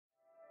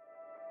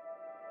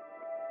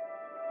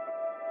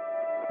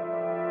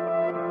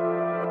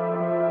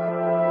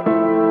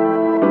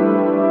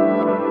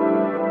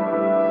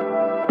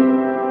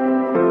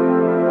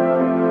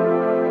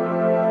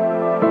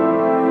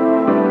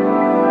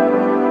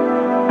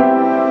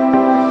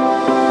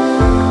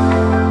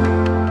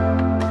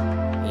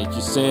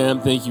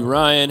Sam. Thank you,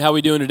 Ryan. How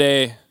we doing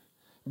today?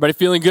 Everybody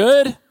feeling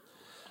good?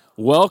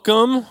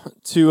 Welcome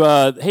to,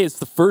 hey, it's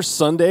the first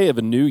Sunday of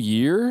a new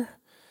year.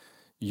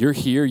 You're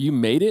here. You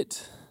made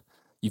it.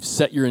 You've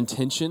set your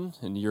intention,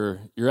 and you're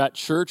at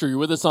church, or you're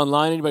with us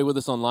online. Anybody with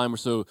us online, we're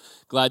so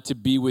glad to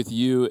be with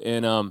you.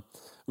 And I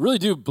really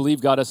do believe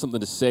God has something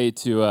to say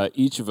to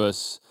each of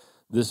us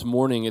this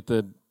morning at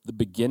the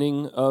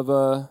beginning of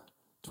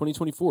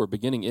 2024,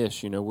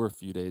 beginning-ish. You know, we're a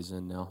few days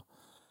in now.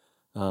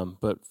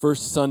 But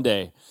first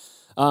Sunday.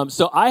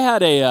 So I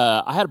had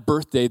a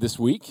birthday this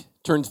week.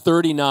 Turned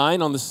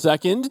 39 on the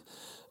 2nd.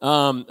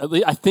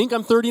 I think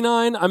I'm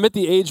 39. I'm at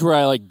the age where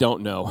I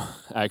don't know.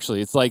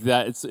 Actually, it's like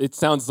that. It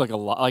sounds like a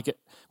lot.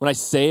 When I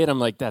say it, I'm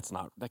like, that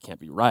can't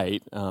be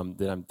right.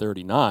 That I'm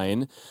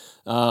 39.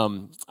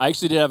 I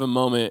actually did have a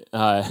moment.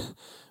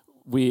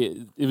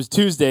 It was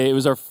Tuesday. It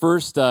was our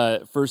first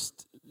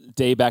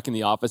day back in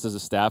the office as a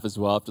staff as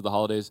well after the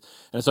holidays.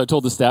 And so I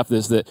told the staff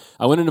that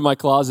I went into my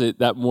closet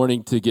that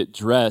morning to get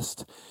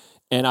dressed,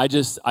 and I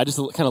just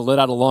kind of let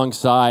out a long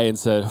sigh and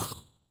said,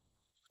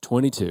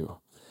 22.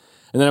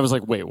 And then I was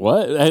like, wait,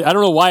 what? I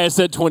don't know why I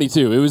said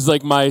 22. It was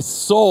like my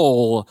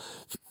soul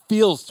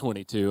feels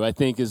 22, I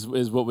think is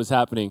what was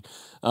happening.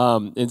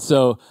 And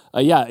so,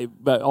 yeah,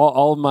 but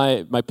all of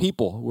my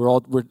people, we're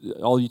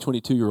all you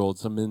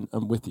 22-year-olds,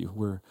 I'm with you.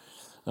 We're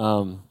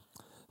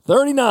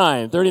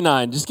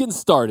 39, just getting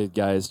started,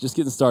 guys, just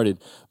getting started.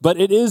 But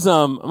it is,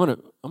 I'm gonna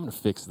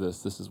fix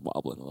this. This is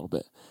wobbling a little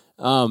bit.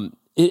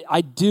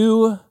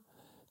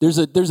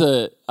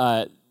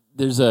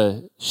 There's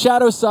a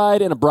shadow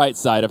side and a bright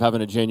side of having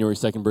a January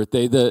 2nd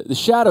birthday. The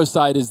shadow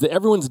side is that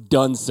everyone's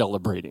done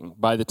celebrating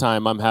by the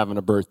time I'm having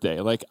a birthday.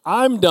 Like,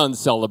 I'm done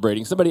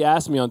celebrating. Somebody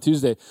asked me on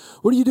Tuesday,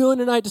 what are you doing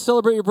tonight to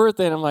celebrate your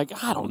birthday? And I'm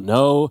like, I don't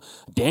know,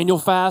 Daniel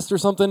fast or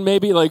something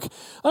maybe. Like,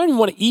 I don't even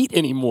want to eat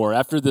anymore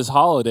after this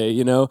holiday,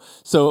 you know?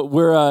 So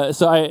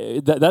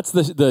that's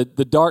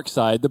the dark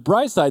side. The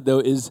bright side, though,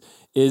 is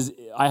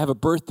I have a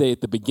birthday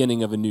at the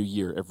beginning of a new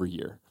year every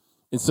year.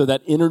 And so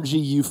that energy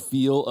you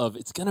feel of,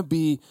 it's going to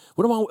be,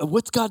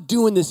 what's God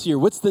doing this year?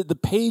 What's the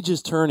page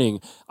is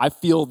turning? I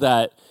feel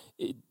that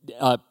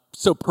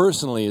so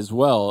personally as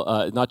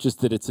well, not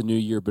just that it's a new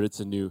year, but it's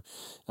a new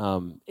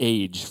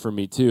age for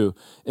me too.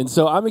 And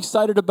so I'm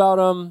excited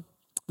about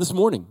this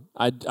morning.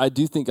 I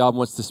do think God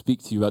wants to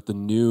speak to you about the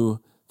new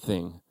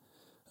thing,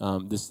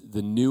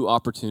 the new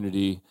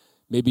opportunity.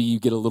 Maybe you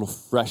get a little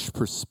fresh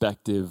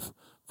perspective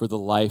for the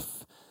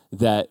life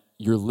that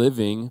you're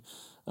living.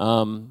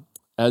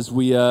 As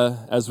we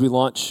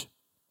launch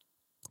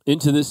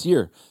into this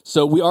year.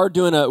 So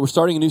we're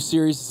starting a new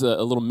series,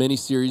 a little mini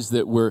series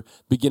that we're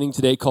beginning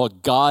today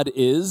called God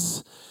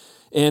Is.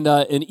 And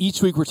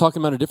each week we're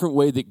talking about a different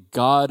way that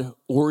God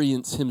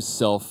orients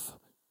himself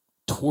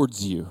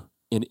towards you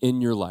and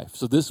in your life.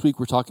 So this week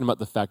we're talking about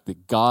the fact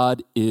that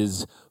God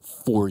is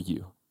for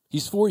you.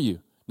 He's for you.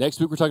 Next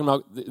week, we're talking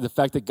about the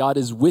fact that God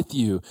is with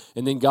you,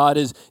 and then God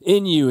is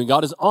in you, and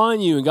God is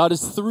on you, and God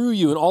is through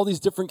you, and all these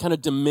different kind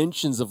of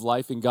dimensions of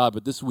life in God.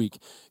 But this week,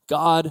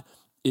 God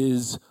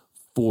is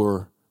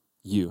for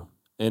you.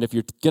 And if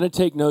you're going to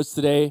take notes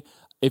today,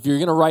 if you're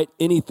going to write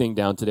anything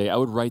down today, I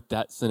would write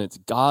that sentence: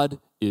 God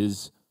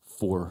is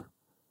for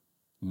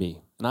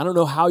me. And I don't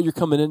know how you're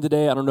coming in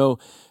today. I don't know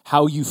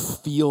how you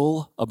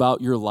feel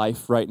about your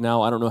life right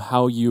now. I don't know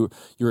how you're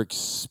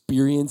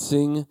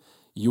experiencing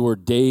your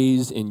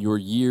days and your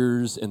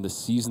years and the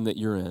season that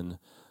you're in.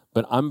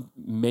 But I'm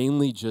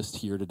mainly just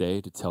here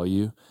today to tell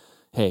you,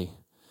 hey,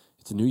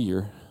 it's a new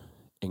year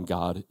and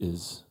God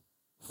is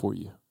for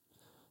you.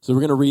 So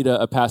we're going to read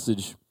a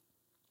passage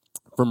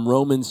from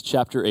Romans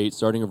chapter 8,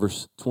 starting at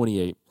verse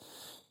 28,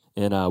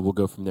 and we'll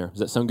go from there. Does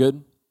that sound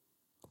good?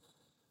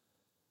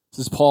 This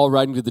is Paul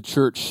writing to the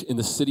church in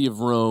the city of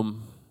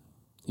Rome.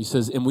 He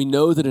says, and we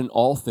know that in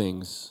all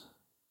things,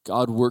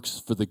 God works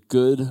for the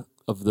good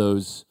of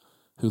those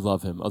who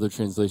love him. Other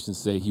translations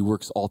say he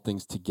works all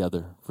things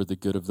together for the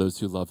good of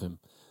those who love him,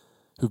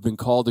 who've been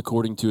called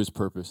according to his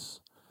purpose.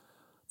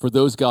 For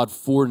those God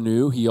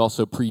foreknew, he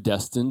also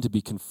predestined to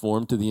be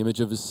conformed to the image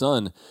of his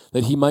Son,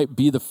 that he might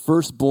be the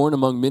firstborn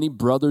among many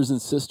brothers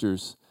and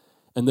sisters.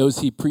 And those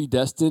he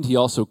predestined, he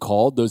also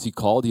called. Those he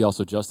called, he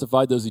also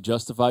justified. Those he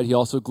justified, he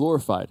also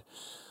glorified.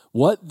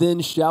 What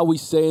then shall we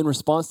say in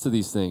response to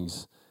these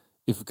things?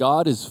 If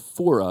God is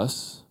for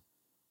us,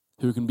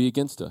 who can be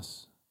against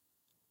us?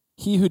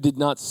 He who did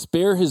not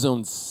spare his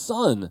own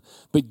Son,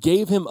 but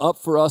gave him up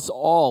for us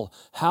all,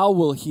 how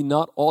will he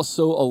not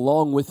also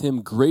along with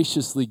him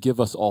graciously give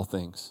us all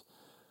things?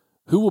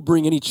 Who will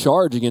bring any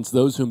charge against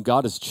those whom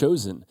God has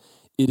chosen?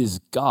 It is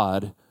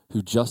God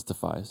who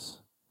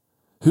justifies.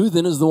 Who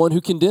then is the one who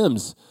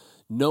condemns?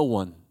 No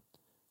one.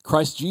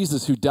 Christ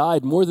Jesus, who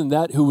died, more than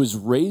that, who was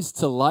raised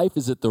to life,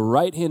 is at the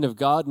right hand of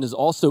God and is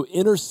also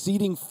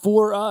interceding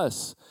for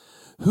us.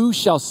 Who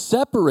shall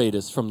separate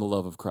us from the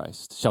love of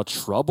Christ? Shall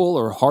trouble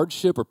or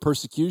hardship or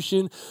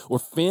persecution or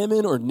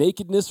famine or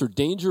nakedness or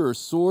danger or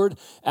sword?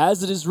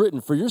 As it is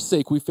written, for your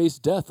sake we face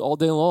death all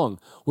day long.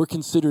 We're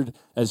considered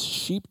as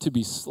sheep to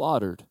be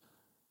slaughtered.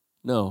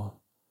 No,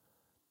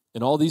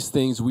 In all these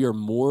things, we are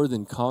more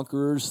than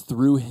conquerors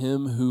through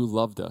him who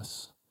loved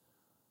us.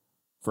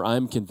 For I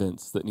am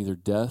convinced that neither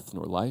death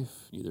nor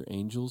life, neither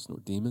angels nor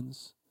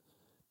demons,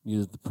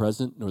 neither the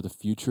present nor the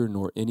future,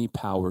 nor any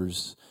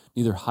powers,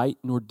 neither height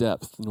nor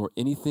depth, nor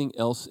anything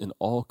else in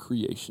all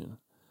creation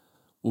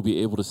will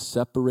be able to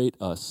separate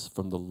us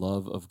from the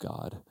love of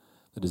God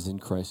that is in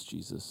Christ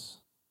Jesus,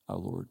 our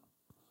Lord.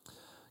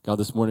 God,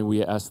 this morning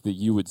we ask that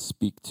you would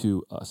speak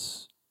to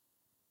us.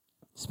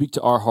 Speak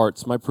to our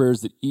hearts. My prayer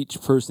is that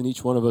each person,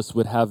 each one of us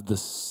would have the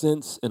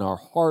sense in our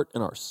heart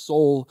and our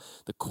soul,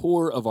 the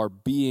core of our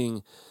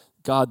being,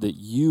 God, that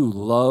you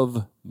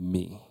love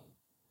me,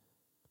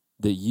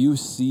 that you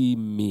see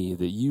me,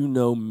 that you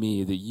know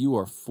me, that you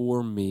are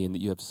for me, and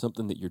that you have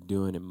something that you're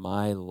doing in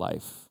my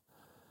life.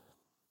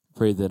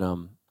 Pray that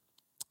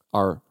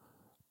our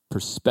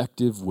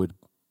perspective would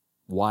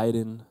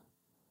widen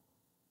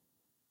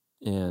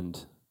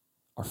and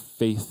our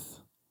faith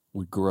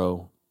would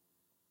grow,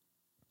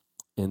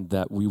 and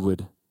that we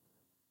would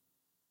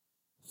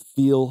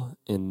feel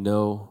and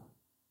know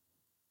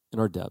in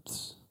our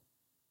depths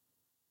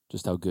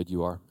just how good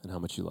you are and how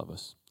much you love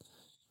us.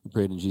 We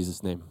pray it in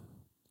Jesus' name.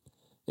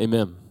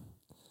 Amen.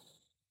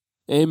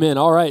 Amen.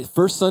 All right,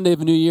 first Sunday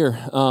of a new year.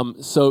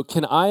 So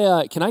can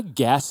I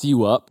gas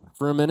you up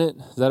for a minute?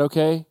 Is that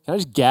okay? Can I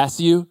just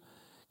gas you?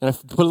 Can I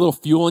put a little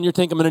fuel in your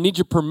tank? I'm going to need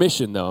your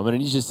permission, though. I'm going to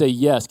need you to say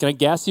yes. Can I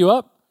gas you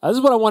up? This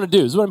is what I want to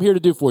do. This is what I'm here to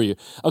do for you.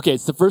 Okay,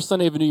 it's the first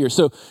Sunday of a new year.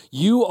 So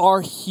you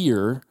are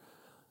here.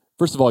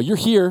 First of all, you're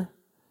here.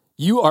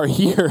 You are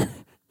here.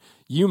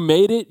 You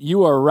made it.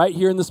 You are right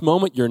here in this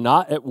moment. You're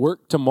not at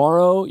work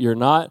tomorrow. You're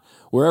not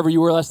wherever you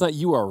were last night.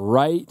 You are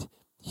right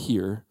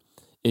here,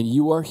 and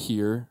you are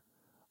here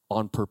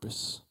on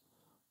purpose.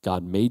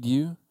 God made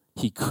you.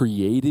 He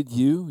created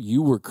you.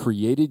 You were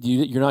created.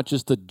 You're not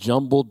just a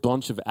jumbled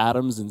bunch of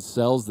atoms and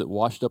cells that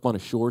washed up on a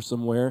shore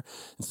somewhere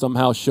and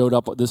somehow showed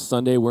up this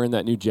Sunday wearing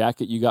that new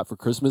jacket you got for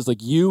Christmas.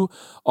 Like you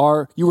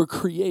were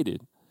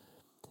created,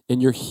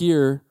 and you're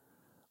here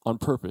on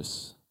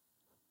purpose.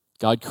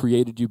 God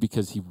created you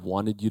because he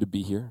wanted you to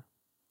be here.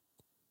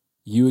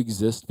 You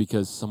exist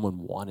because someone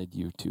wanted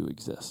you to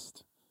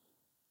exist.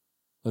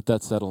 Let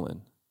that settle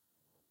in.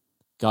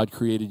 God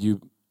created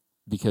you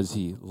because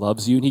he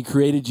loves you, and he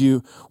created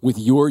you with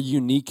your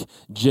unique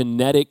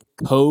genetic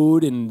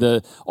code and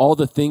all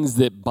the things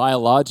that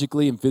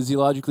biologically and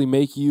physiologically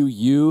make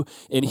you,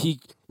 and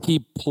he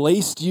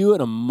placed you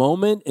in a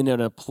moment and in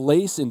a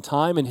place in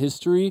time in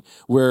history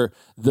where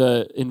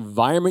the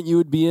environment you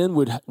would be in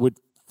would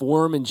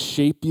form and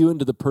shape you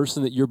into the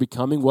person that you're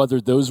becoming,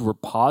 whether those were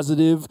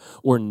positive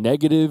or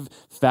negative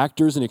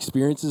factors and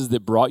experiences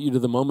that brought you to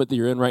the moment that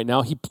you're in right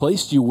now. He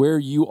placed you where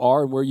you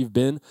are and where you've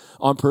been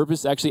on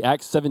purpose. Actually,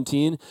 Acts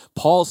 17,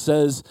 Paul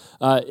says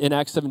in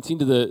Acts 17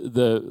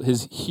 to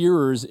his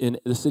hearers in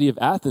the city of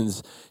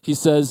Athens, he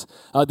says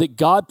that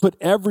God put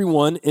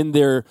everyone in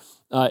their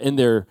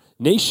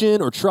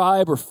nation or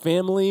tribe or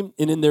family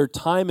and in their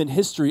time and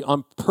history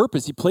on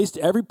purpose. He placed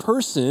every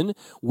person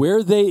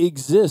where they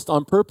exist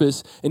on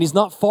purpose, and he's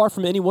not far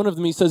from any one of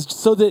them. He says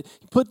so that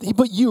he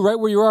put you right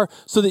where you are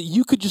so that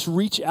you could just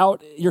reach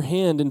out your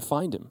hand and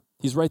find him.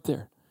 He's right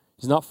there.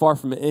 He's not far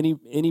from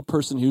any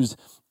person who's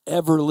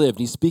ever lived.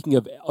 He's speaking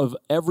of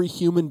every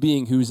human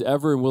being who's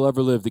ever and will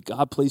ever live, that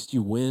God placed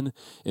you when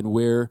and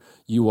where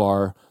you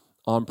are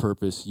on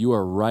purpose. You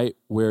are right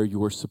where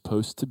you are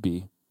supposed to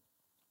be.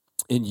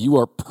 And you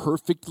are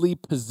perfectly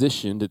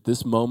positioned at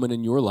this moment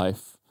in your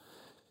life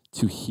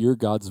to hear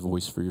God's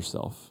voice for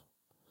yourself.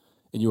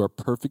 And you are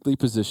perfectly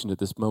positioned at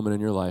this moment in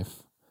your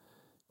life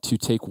to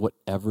take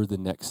whatever the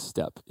next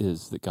step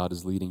is that God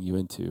is leading you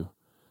into,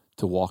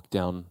 to walk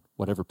down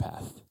whatever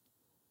path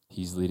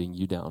he's leading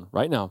you down.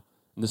 Right now,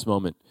 in this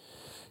moment,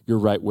 you're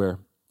right where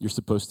you're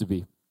supposed to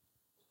be.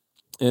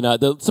 And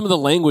some of the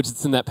language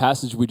that's in that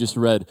passage we just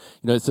read,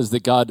 it says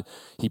that God,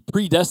 he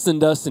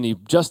predestined us and he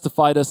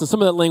justified us. And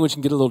some of that language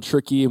can get a little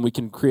tricky, and we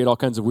can create all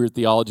kinds of weird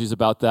theologies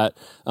about that.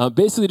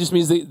 Basically, it just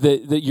means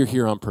that you're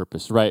here on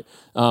purpose, right?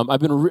 I've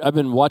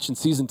been watching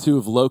season 2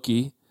 of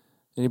Loki.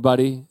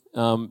 Anybody?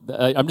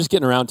 I'm just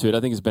getting around to it.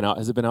 I think it's been out.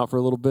 Has it been out for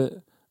a little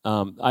bit?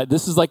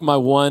 This is like my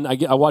one.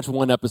 I watch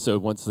one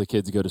episode once the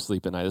kids go to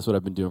sleep at night. That's what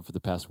I've been doing for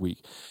the past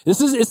week.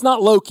 It's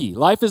not Loki.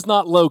 Life is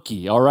not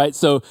Loki. All right.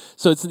 So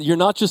you're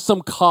not just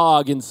some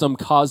cog in some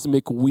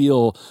cosmic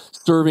wheel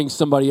serving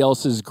somebody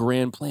else's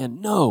grand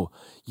plan. No,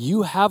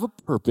 you have a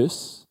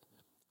purpose.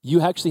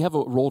 You actually have a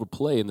role to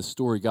play in the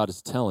story God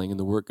is telling and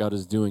the work God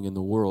is doing in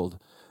the world.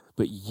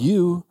 But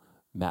you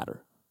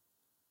matter.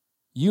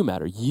 You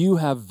matter. You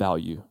have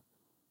value,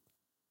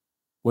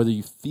 whether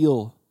you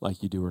feel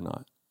like you do or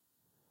not.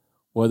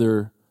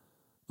 Whether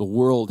the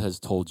world has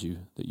told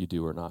you that you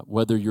do or not,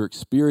 whether your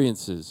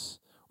experiences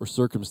or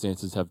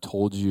circumstances have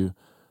told you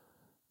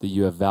that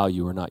you have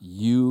value or not,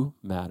 you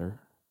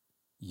matter.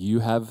 You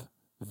have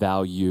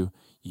value.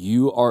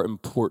 You are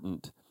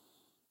important,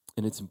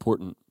 and it's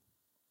important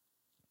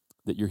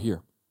that you're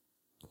here.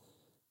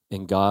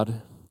 And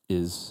God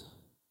is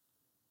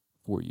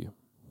for you.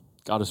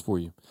 God is for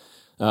you.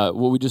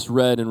 what we just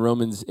read in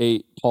Romans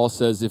 8, Paul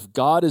says, if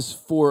God is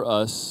for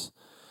us,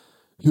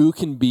 who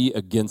can be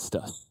against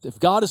us? If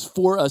God is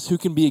for us, who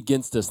can be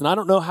against us? And I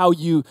don't know how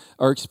you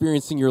are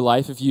experiencing your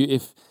life,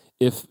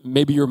 if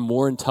maybe you're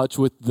more in touch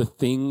with the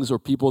things or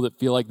people that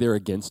feel like they're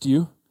against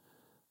you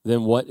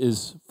than what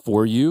is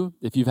for you.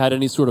 If you've had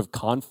any sort of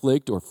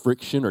conflict or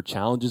friction or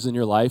challenges in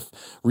your life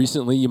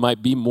recently, you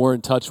might be more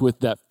in touch with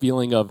that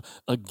feeling of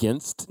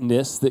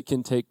againstness that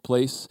can take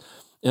place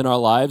in our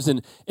lives.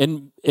 And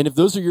if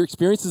those are your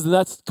experiences, then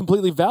that's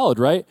completely valid,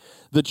 right?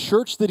 The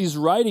church that he's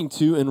writing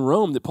to in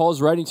Rome, that Paul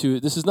is writing to,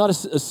 this is not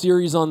a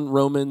series on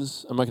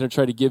Romans. I'm not going to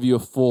try to give you a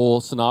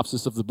full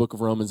synopsis of the book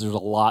of Romans. There's a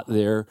lot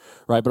there,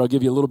 right? But I'll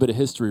give you a little bit of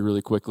history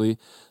really quickly.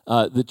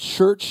 The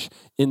church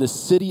in the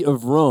city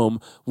of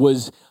Rome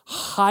was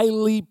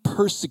highly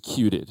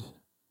persecuted.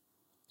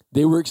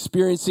 They were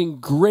experiencing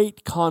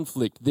great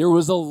conflict. There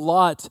was a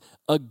lot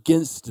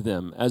against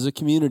them as a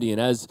community and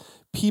as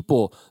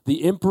people.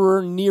 The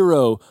Emperor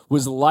Nero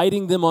was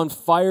lighting them on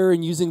fire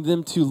and using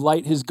them to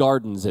light his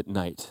gardens at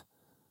night,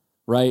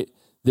 right?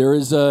 There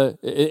is and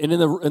in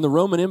the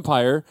Roman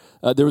Empire,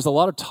 there was a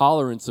lot of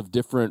tolerance of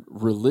different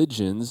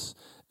religions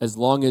as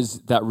long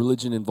as that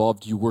religion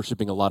involved you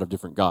worshiping a lot of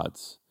different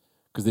gods,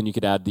 because then you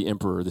could add the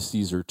emperor, the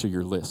Caesar, to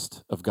your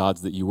list of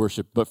gods that you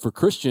worship. But for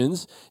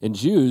Christians and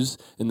Jews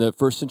in the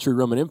first century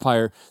Roman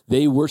Empire,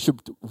 they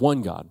worshiped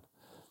one God,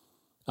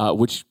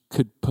 which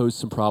could pose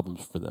some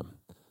problems for them.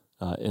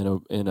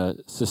 In a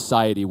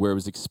society where it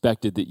was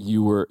expected that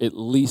you were at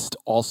least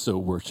also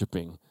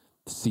worshiping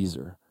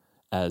Caesar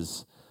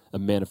as a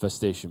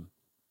manifestation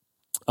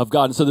of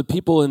God. And so the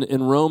people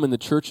in Rome and the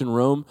church in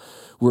Rome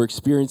were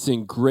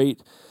experiencing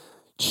great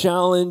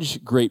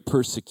challenge, great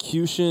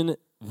persecution.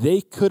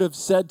 They could have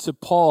said to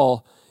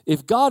Paul,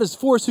 if God is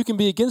for us, who can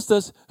be against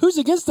us? Who's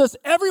against us?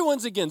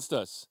 Everyone's against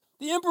us.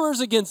 The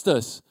emperor's against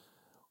us.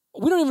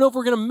 We don't even know if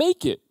we're going to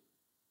make it.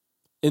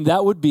 And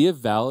that would be a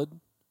valid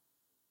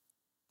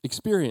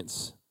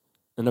experience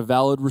and a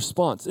valid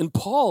response. And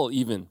Paul,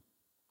 even,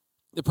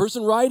 the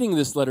person writing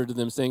this letter to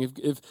them saying,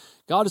 if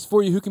God is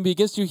for you, who can be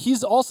against you?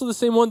 He's also the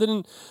same one that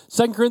in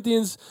 2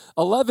 Corinthians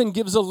 11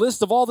 gives a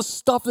list of all the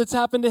stuff that's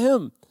happened to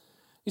him.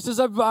 He says,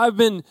 I've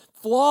been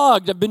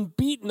flogged, I've been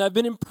beaten, I've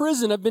been in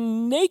prison, I've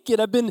been naked,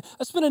 I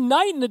spent a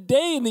night and a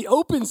day in the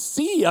open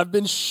sea, I've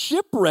been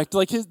shipwrecked.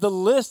 Like the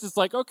list is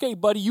like, okay,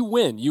 buddy, you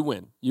win.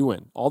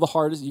 All the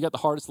hardest, you got the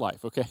hardest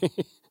life, okay?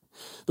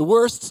 The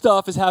worst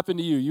stuff has happened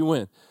to you. You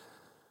win.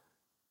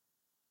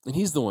 And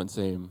he's the one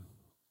saying,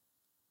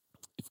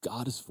 if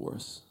God is for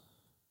us,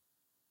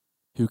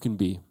 who can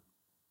be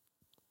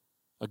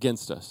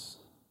against us?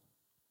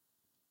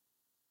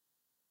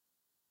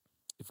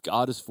 If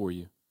God is for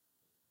you,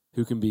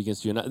 who can be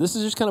against you? And this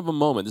is just kind of a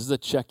moment. This is a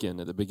check-in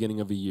at the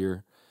beginning of a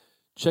year.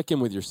 Check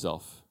in with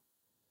yourself.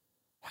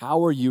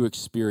 How are you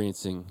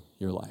experiencing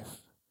your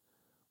life?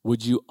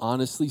 Would you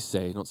honestly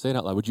say, don't say it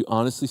out loud, would you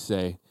honestly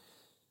say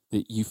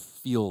that you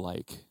feel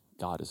like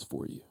God is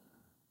for you?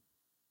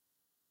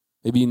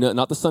 Maybe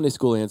not the Sunday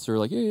school answer,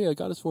 like, yeah,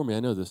 God is for me, I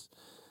know this.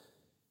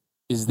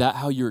 Is that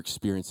how you're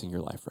experiencing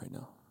your life right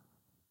now?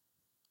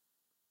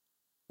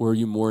 Or are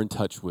you more in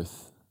touch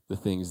with the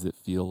things that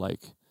feel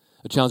like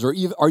a challenge? Or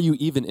are you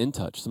even in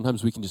touch?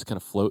 Sometimes we can just kind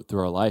of float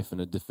through our life,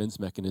 and a defense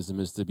mechanism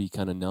is to be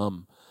kind of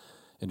numb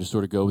and just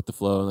sort of go with the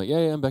flow and like,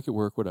 yeah, I'm back at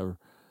work, whatever.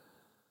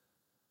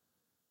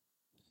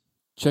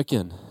 Check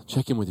in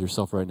with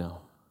yourself right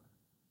now.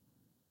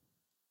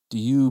 Do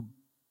you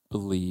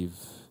believe,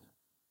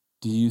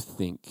 do you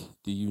think,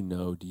 do you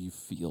know, do you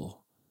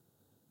feel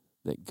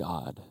that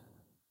God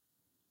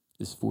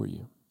is for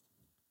you?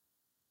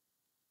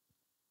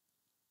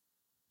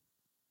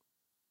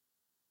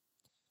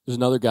 There's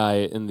another guy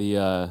in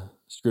the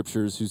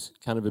scriptures who's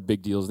kind of a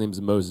big deal. His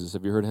name's Moses.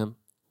 Have you heard of him?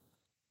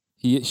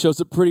 He shows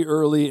up pretty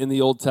early in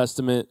the Old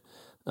Testament,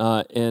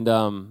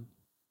 and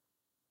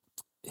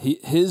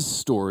his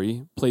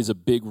story plays a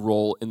big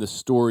role in the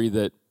story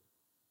that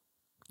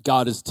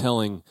God is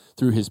telling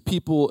through his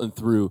people and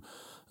through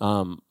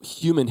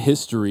human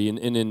history. And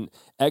in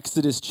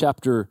Exodus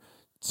chapter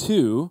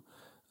 2,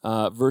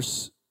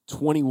 verse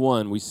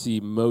 21, we see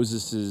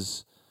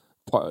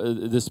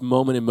this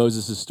moment in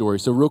Moses' story.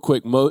 So real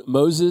quick,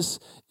 Moses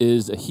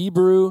is a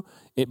Hebrew,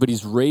 but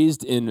he's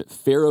raised in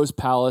Pharaoh's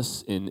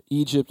palace in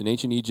Egypt, in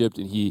ancient Egypt,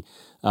 and he,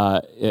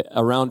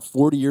 around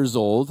 40 years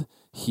old,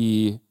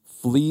 he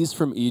flees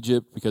from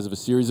Egypt because of a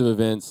series of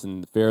events,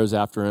 and Pharaoh's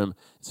after him.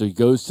 So he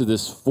goes to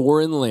this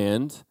foreign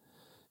land,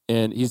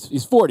 and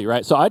he's 40,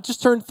 right? So I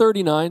just turned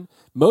 39.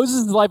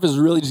 Moses' life is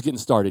really just getting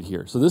started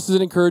here. So this is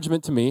an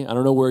encouragement to me. I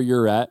don't know where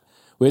you're at.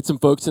 We had some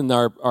folks in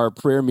our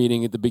prayer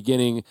meeting at the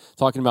beginning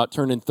talking about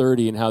turning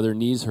 30 and how their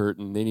knees hurt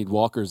and they need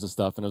walkers and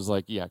stuff. And I was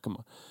like, yeah, come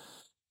on.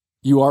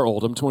 You are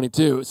old. I'm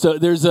 22.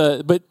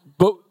 So but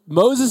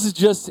Moses is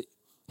just,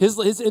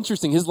 his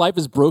interesting. His life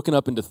is broken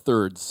up into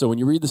thirds. So when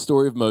you read the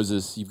story of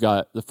Moses, you've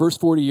got the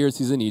first 40 years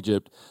he's in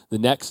Egypt. The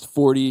next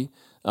 40,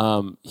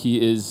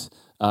 he's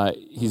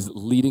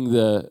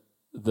leading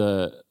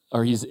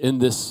he's in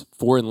this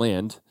foreign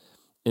land,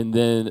 And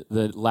then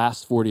the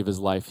last 40 of his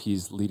life,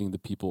 he's leading the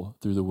people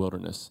through the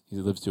wilderness. He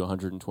lives to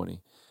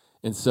 120.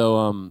 And so,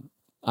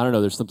 I don't know,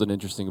 there's something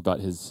interesting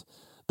about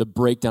the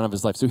breakdown of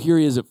his life. So here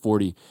he is at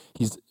 40.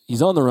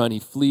 He's on the run. He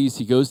flees.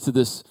 He goes to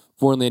this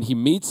foreign land. He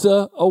meets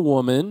a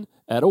woman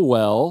at a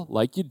well,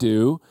 like you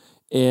do,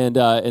 and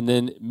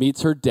then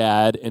meets her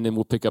dad. And then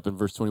we'll pick up in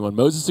verse 21.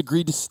 Moses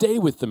agreed to stay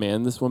with the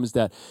man, this woman's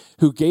dad,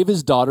 who gave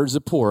his daughter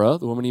Zipporah,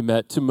 the woman he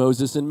met, to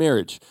Moses in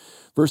marriage.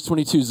 Verse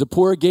 22,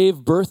 Zipporah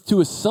gave birth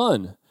to a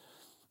son,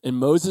 and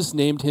Moses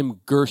named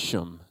him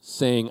Gershom,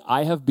 saying,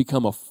 I have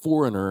become a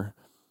foreigner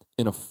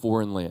in a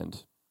foreign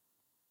land.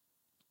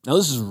 Now,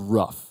 this is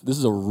rough. This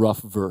is a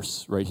rough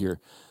verse right here.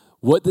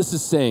 What this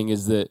is saying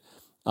is that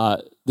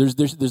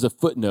there's a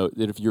footnote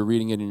that if you're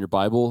reading it in your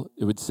Bible,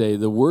 it would say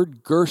the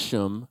word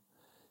Gershom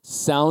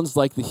sounds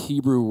like the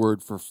Hebrew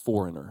word for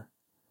foreigner.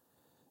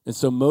 And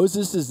so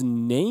Moses is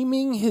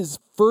naming his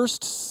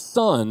first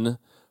son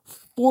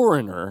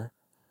foreigner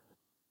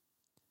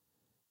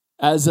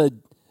as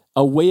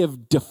a way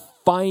of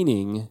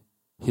defining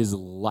his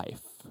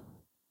life.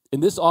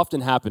 And this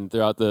often happened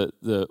throughout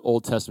the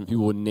Old Testament.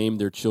 People would name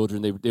their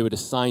children. They would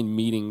assign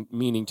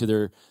meaning to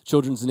their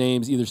children's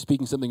names, either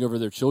speaking something over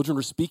their children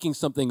or speaking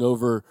something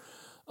over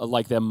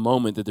like that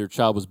moment that their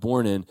child was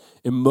born in.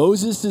 And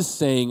Moses is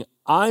saying,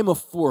 I'm a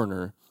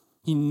foreigner.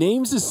 He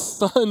names his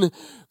son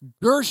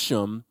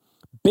Gershom,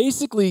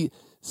 basically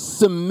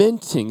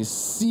cementing,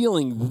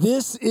 sealing,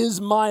 this is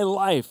my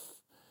life.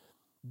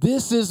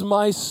 This is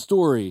my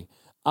story.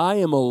 I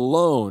am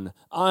alone.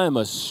 I am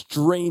a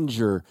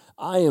stranger.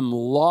 I am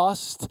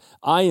lost.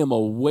 I am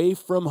away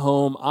from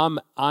home.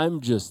 I'm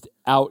just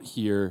out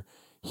here.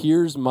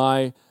 Here's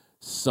my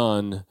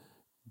son,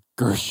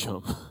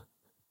 Gershom.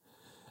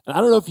 And I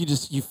don't know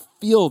if you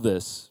feel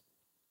this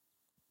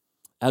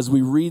as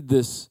we read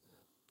this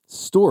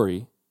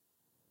story,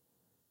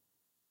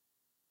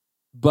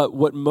 but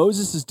what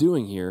Moses is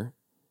doing here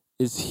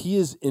is he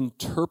is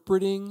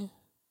interpreting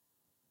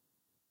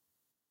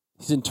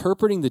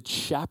the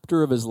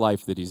chapter of his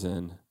life that he's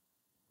in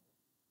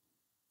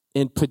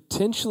and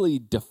potentially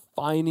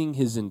defining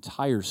his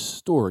entire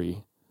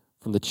story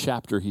from the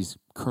chapter he's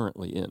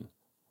currently in.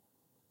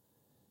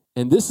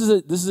 And this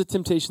is a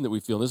temptation that we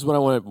feel. And this is what I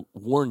want to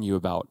warn you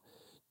about.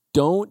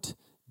 Don't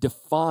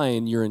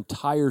define your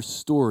entire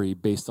story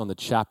based on the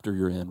chapter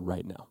you're in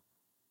right now.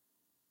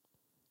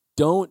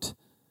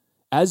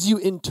 As you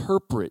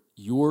interpret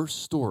your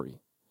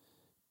story,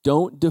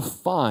 don't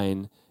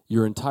define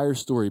your entire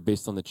story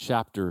based on the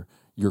chapter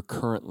you're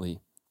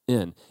currently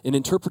in. And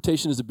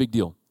interpretation is a big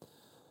deal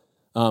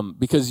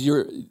because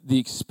the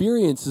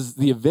experiences,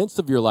 the events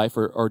of your life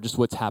are just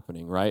what's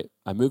happening, right?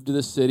 I moved to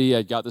this city,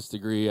 I got this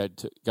degree,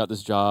 got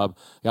this job,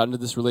 got into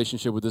this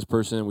relationship with this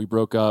person, we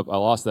broke up, I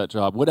lost that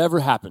job, whatever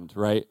happened,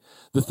 right?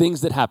 The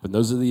things that happen,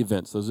 those are the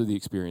events, those are the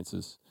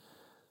experiences.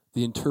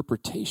 The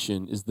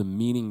interpretation is the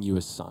meaning you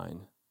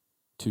assign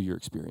to your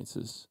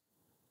experiences.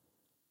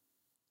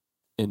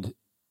 And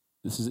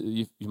this is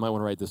you might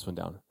want to write this one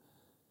down.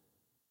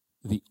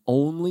 The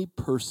only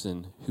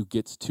person who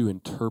gets to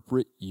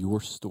interpret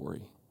your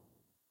story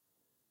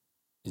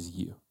is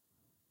you.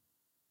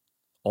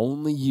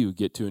 Only you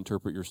get to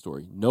interpret your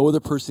story. No other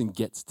person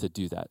gets to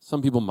do that.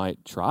 Some people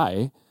might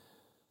try.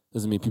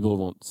 Doesn't mean people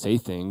won't say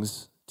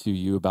things to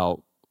you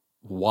about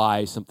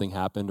why something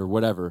happened or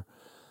whatever.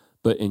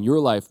 But in your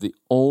life, the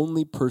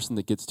only person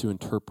that gets to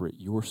interpret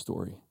your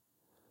story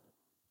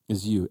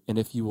is you. And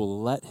if you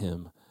will let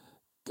him,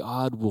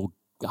 God will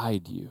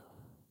guide you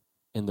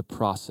in the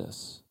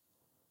process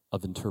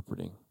of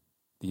interpreting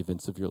the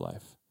events of your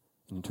life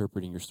and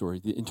interpreting your story.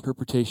 The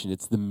interpretation,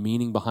 it's the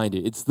meaning behind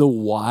it. It's the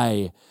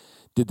why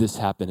did this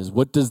happen? Is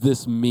what does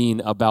this mean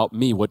about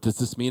me? What does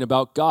this mean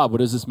about God? What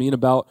does this mean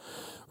about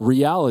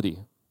reality?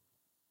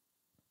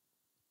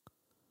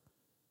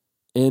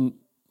 And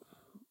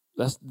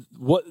that's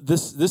what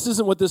this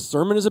isn't what this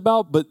sermon is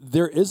about, but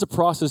there is a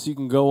process you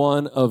can go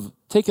on of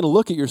taking a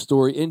look at your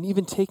story and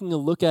even taking a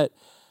look at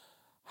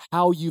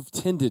how you've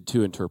tended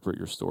to interpret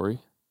your story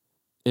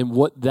and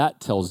what that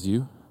tells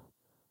you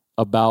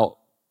about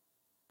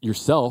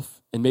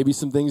yourself and maybe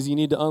some things you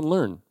need to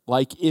unlearn.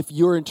 Like if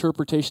your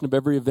interpretation of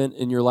every event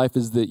in your life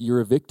is that you're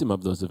a victim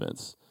of those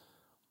events,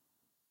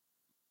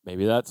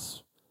 maybe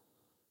that's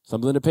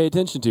something to pay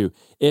attention to.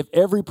 If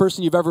every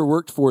person you've ever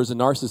worked for is a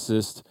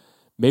narcissist,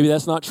 maybe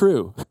that's not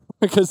true.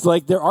 Because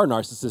there are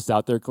narcissists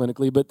out there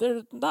clinically, but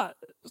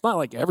it's not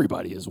like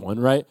everybody is one,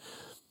 right?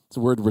 It's a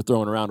word we're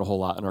throwing around a whole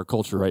lot in our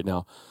culture right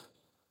now.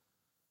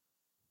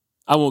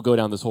 I won't go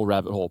down this whole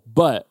rabbit hole,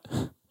 but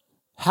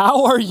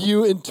how are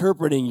you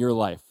interpreting your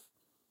life?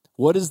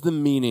 What is the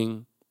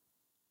meaning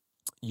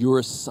you're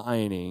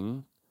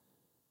assigning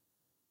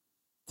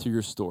to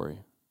your story?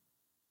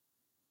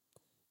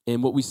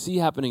 And what we see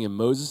happening in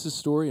Moses'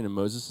 story and in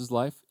Moses'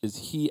 life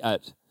is he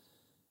at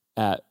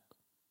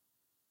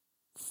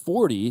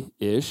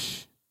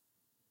 40-ish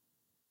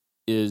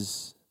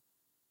is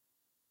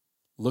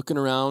looking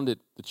around at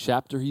the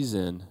chapter he's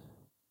in,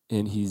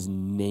 and he's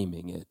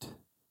naming it,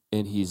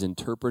 and he's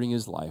interpreting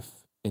his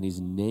life, and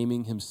he's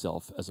naming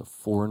himself as a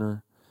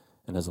foreigner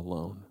and as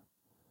alone.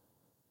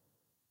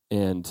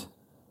 And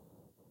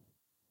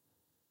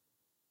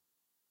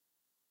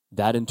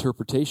that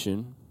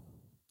interpretation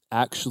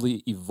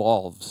actually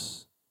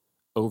evolves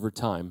over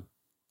time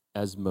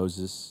as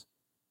Moses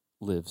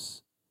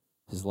lives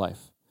his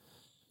life.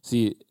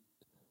 See,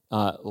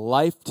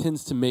 life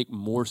tends to make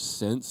more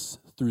sense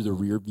through the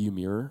rearview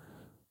mirror.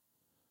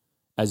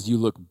 As you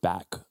look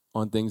back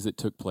on things that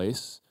took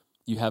place,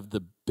 you have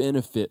the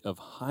benefit of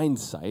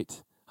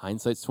hindsight.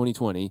 Hindsight's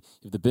 2020. You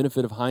have the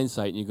benefit of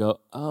hindsight, and you go,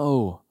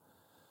 oh,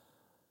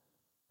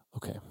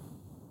 okay,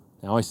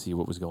 now I see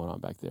what was going on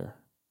back there.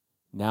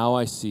 Now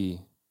I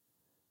see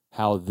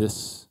how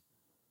this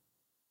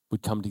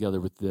would come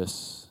together with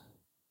this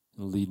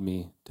and lead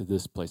me to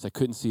this place. I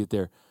couldn't see it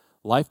there.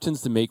 Life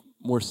tends to make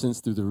more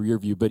sense through the rear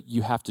view, but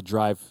you have to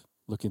drive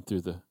looking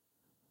through the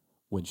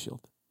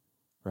windshield,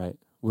 right?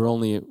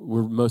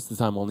 We're most of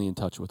the time only in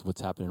touch with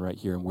what's happening right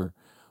here, and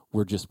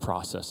we're just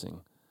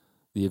processing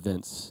the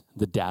events,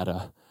 the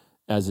data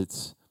as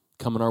it's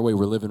coming our way.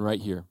 We're living right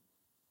here.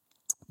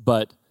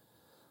 But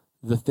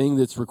the thing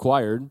that's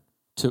required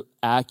to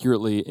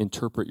accurately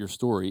interpret your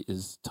story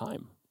is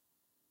time.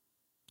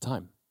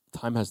 Time.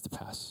 Time has to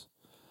pass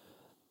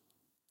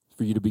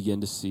for you to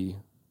begin to see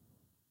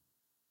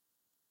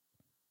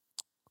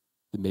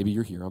that maybe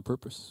you're here on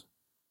purpose.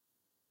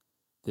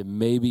 That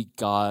maybe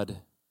God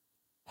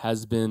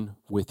has been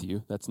with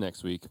you. That's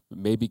next week. But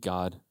maybe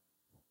God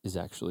is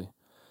actually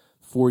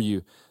for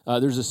you.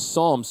 There's a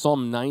psalm.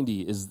 Psalm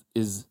 90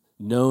 is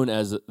known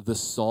as the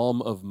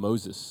Psalm of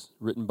Moses,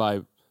 written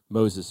by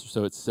Moses,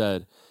 so it's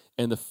said.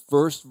 And the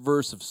first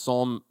verse of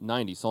Psalm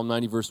 90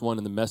 verse 1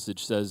 in the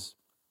Message says,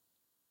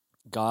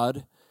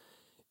 God,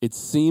 it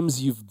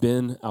seems you've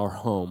been our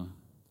home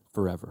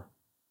forever.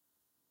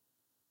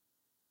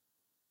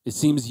 It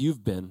seems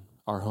you've been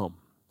our home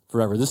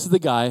forever. This is the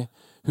guy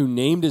who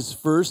named his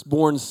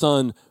firstborn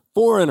son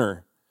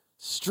foreigner,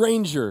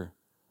 stranger.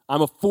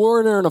 I'm a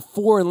foreigner in a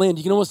foreign land.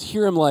 You can almost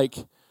hear him like,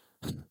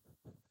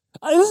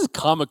 this is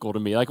comical to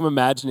me. Like I'm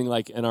imagining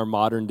like in our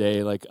modern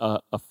day, like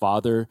a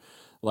father,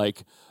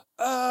 like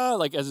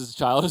as his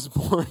child is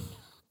born,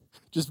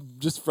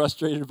 just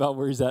frustrated about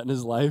where he's at in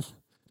his life.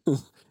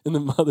 And the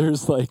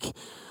mother's like,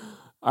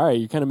 all right,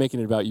 you're kind of making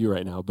it about you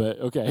right now, but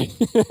okay.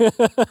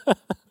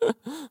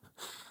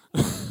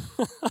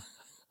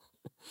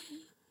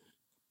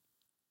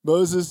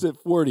 Moses at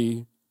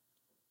 40,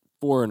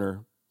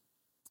 foreigner.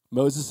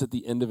 Moses at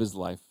the end of his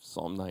life,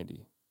 Psalm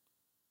 90.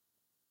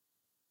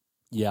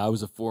 Yeah, I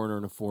was a foreigner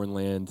in a foreign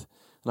land,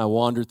 and I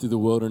wandered through the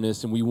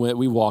wilderness, and we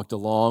walked a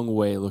long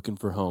way looking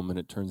for home, and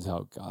it turns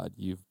out, God,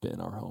 you've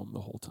been our home the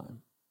whole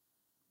time.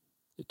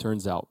 It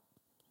turns out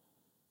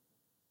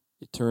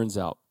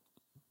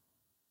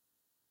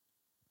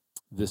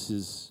this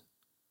has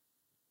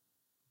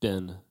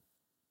been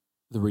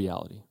the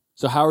reality.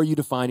 So how are you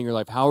defining your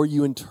life? How are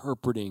you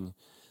interpreting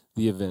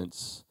the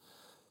events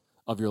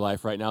of your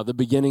life right now? The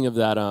beginning of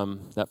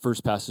that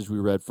first passage we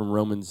read from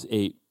Romans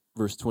 8,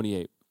 verse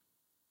 28,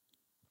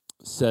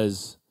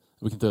 says,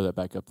 we can throw that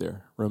back up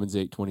there, Romans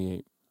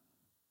 8:28.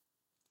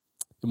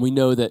 And we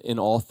know that in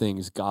all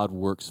things God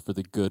works for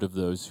the good of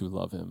those who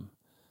love him,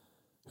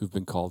 who've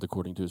been called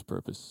according to his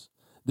purpose.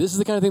 This is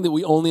the kind of thing that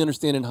we only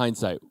understand in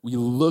hindsight. We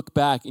look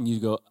back and you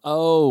go,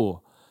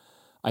 oh,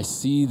 I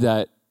see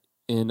that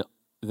in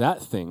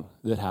that thing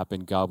that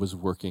happened, God was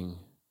working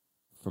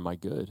for my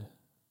good.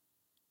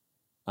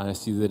 And I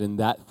see that in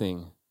that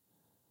thing,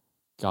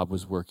 God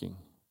was working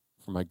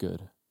for my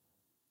good.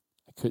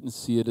 I couldn't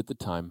see it at the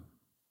time.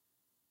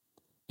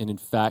 And in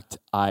fact,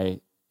 I,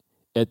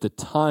 at the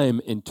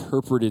time,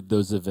 interpreted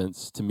those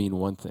events to mean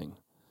one thing.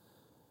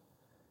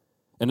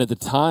 And at the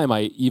time,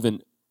 I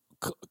even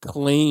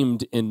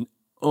claimed and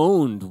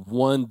owned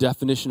one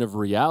definition of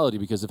reality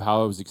because of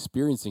how I was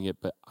experiencing it,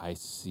 but I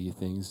see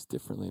things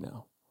differently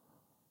now.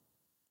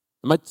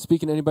 Am I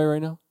speaking to anybody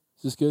right now?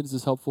 Is this good? Is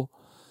this helpful?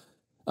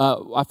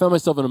 I found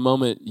myself in a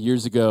moment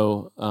years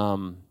ago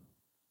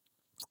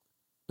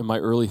in my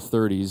early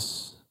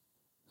 30s.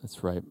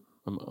 That's right.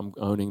 I'm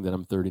owning that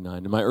I'm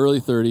 39. In my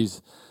early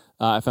 30s,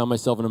 I found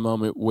myself in a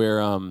moment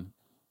where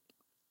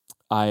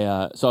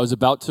I was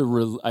about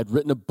to, I'd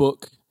written a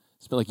book,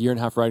 spent like a year and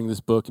a half writing this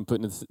book and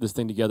putting this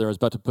thing together. I was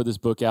about to put this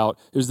book out.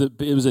 It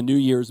was a new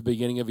year, it was the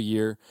beginning of a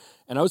year.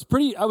 And I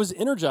was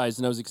energized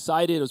and I was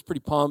excited. I was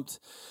pretty pumped.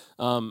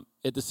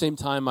 At the same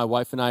time, my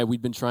wife and I,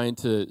 we'd been trying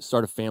to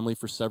start a family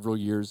for several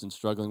years and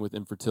struggling with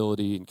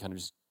infertility and kind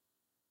of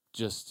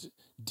just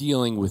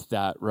dealing with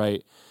that,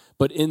 right?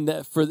 But in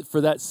that for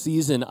that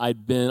season,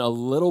 I'd been a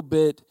little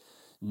bit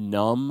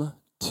numb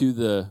to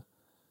the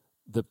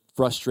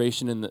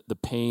frustration and the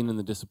pain and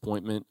the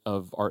disappointment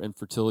of our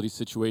infertility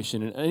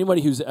situation. And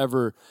anybody who's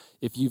ever,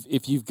 if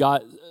you've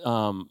got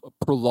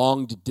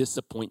prolonged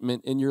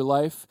disappointment in your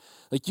life,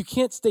 like you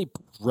can't stay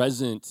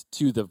present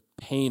to the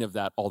pain of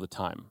that all the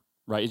time,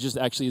 right? It just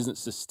actually isn't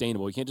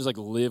sustainable. You can't just like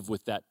live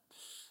with that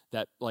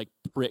like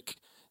prick,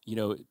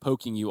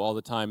 poking you all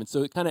the time. And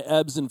so it kind of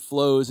ebbs and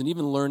flows, and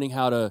even learning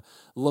how to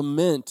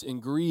lament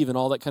and grieve and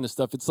all that kind of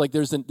stuff. It's like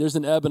there's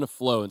an ebb and a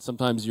flow, and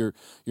sometimes you're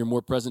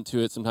more present to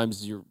it.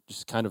 Sometimes you're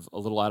just kind of a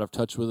little out of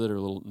touch with it or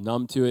a little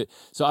numb to it.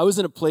 So I was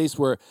in a place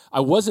where I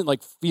wasn't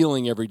like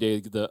feeling every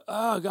day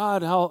oh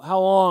God, how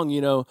long,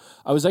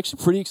 I was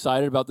actually pretty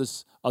excited about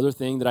this other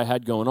thing that I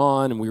had going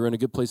on, and we were in a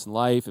good place in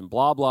life and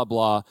blah, blah,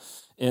 blah.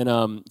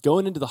 And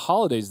going into the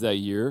holidays that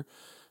year,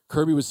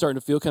 Kirby was starting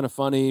to feel kind of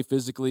funny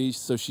physically,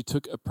 so she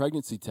took a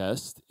pregnancy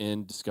test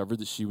and discovered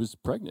that she was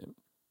pregnant.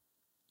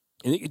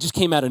 And it just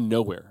came out of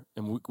nowhere.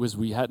 And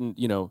we hadn't,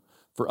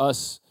 for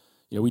us,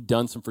 we'd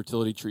done some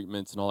fertility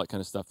treatments and all that kind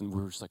of stuff, and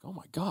we were just like, oh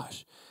my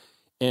gosh.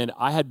 And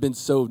I had been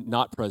so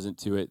not present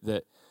to it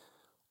that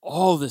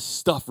all this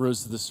stuff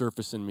rose to the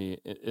surface in me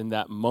in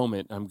that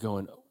moment. I'm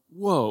going,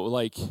 whoa,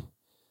 like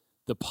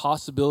the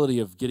possibility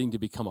of getting to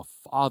become a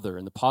father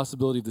and the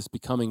possibility of this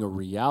becoming a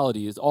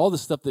reality is all the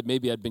stuff that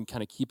maybe I'd been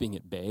kind of keeping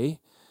at bay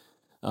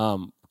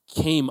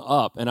came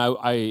up, and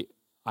I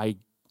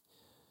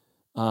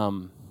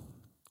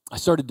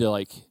started to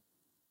like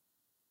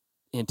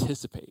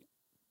anticipate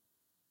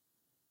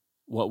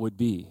what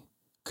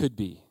could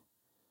be.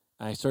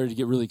 I started to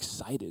get really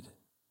excited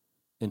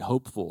and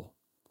hopeful.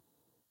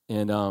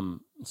 And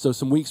so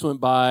some weeks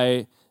went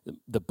by,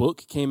 the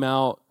book came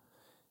out,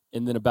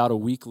 and then about a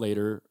week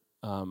later,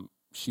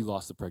 she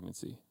lost the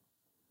pregnancy.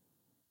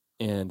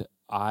 And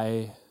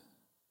I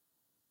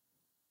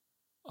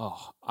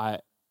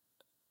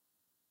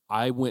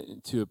went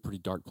into a pretty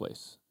dark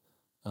place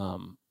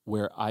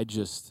where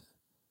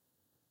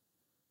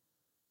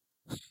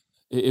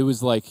it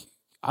was like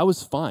I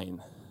was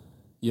fine,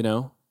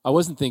 I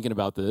wasn't thinking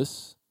about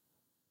this.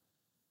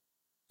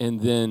 And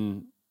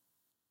then,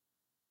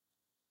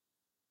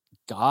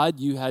 God,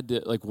 you had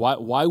to, like,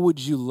 why would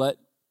you let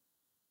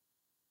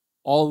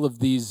all of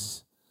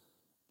these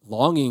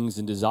longings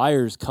and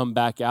desires come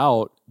back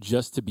out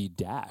just to be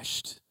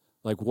dashed?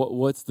 Like,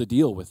 what's the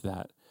deal with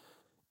that?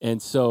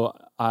 And so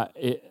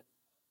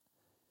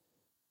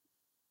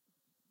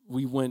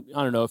we went,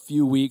 I don't know, a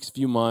few weeks,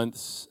 few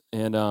months,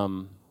 and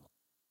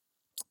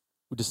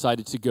we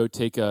decided to go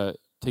take a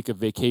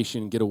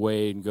vacation, get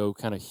away, and go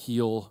kind of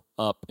heal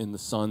up in the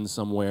sun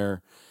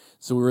somewhere.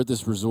 So we were at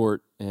this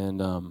resort,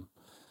 and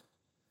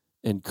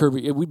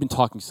Kirby, we'd been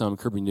talking some.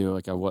 Kirby knew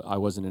like I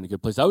wasn't in a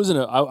good place. I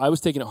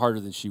was taking it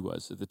harder than she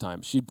was at the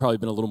time. She'd probably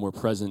been a little more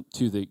present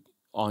to the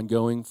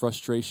ongoing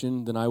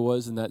frustration than I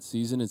was in that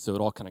season, and so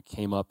it all kind of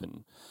came up,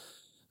 and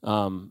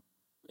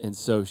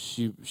so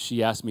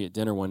she asked me at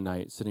dinner one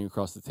night, sitting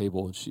across the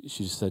table, and she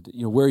just said,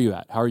 where are you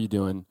at? How are you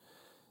doing?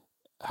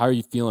 How are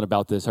you feeling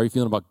about this? How are you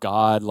feeling about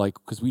God? Like,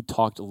 because we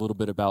talked a little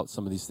bit about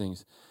some of these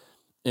things,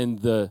 and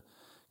the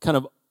kind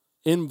of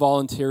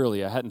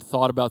involuntarily, I hadn't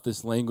thought about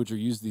this language or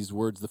used these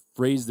words. The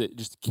phrase that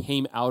just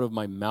came out of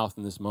my mouth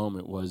in this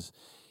moment was,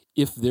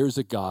 if there's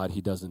a God,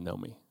 he doesn't know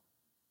me.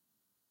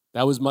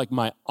 That was like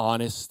my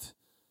honest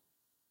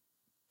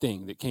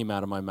thing that came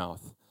out of my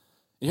mouth.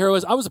 And here I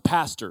was a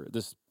pastor at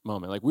this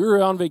moment. Like, we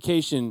were on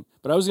vacation,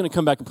 but I was going to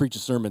come back and preach a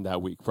sermon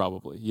that week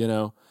probably,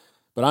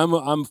 But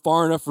I'm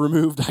far enough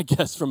removed, I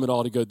guess, from it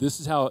all to go, this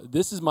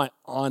is my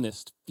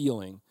honest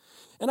feeling.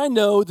 And I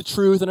know the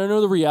truth, and I know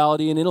the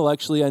reality, and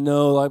intellectually I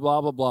know, like, blah,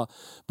 blah, blah.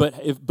 But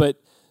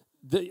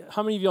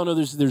how many of y'all know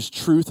there's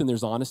truth and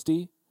there's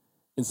honesty?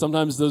 And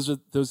sometimes those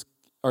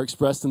are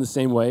expressed in the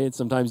same way, and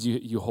sometimes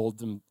you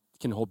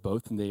can hold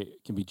both, and they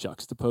can be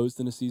juxtaposed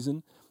in a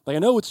season. Like, I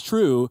know it's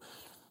true,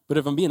 but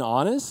if I'm being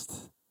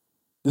honest,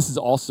 this is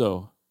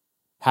also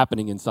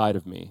happening inside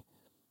of me.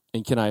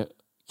 And can I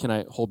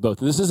hold both?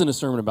 And this isn't a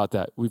sermon about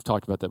that. We've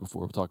talked about that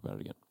before. We'll talk about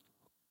it again.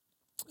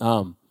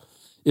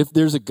 If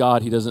there's a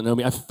God, he doesn't know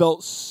me. I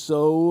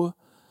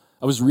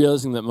was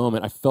realizing that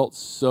moment, I felt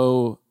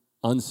so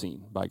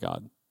unseen by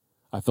God.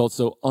 I felt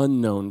so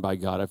unknown by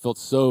God. I felt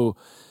so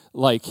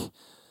like,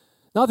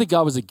 not that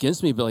God was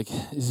against me, but like,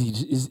 is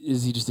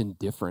he just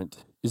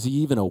indifferent? Is he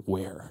even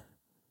aware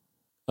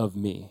of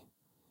me?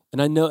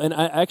 And I know, and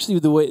I actually,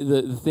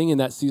 the thing in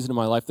that season of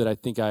my life that I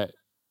think I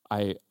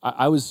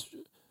was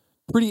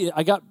pretty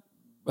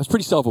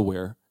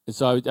self-aware. And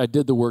so I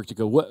did the work to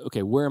go,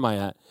 where am I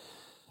at?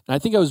 And I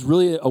think I was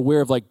really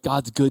aware of like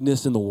God's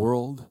goodness in the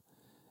world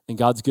and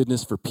God's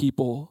goodness for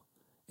people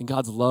and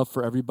God's love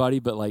for everybody.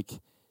 But like,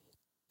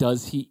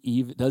 is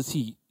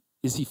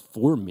he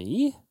for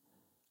me?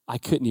 I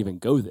couldn't even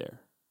go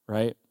there,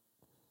 right?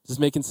 Is this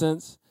making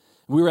sense?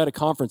 We were at a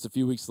conference a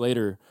few weeks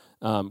later.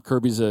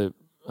 Kirby's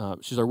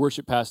she's our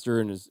worship pastor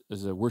and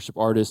is a worship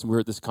artist. And we were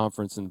at this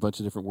conference, and a bunch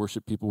of different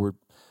worship people were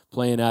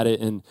playing at it.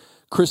 And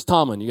Chris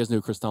Tomlin, you guys know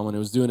Chris Tomlin,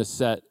 was doing a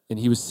set, and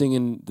he was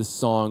singing this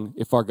song,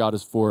 "If Our God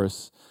Is For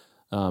Us."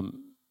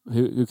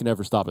 Who can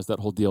ever stop us? That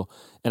whole deal.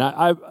 And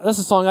that's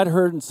a song I'd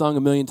heard and sung a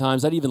million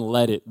times. I'd even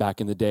led it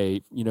back in the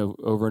day,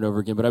 over and over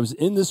again. But I was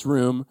in this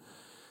room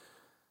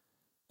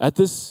at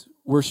this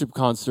worship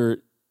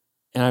concert,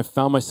 and I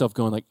found myself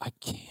going like, I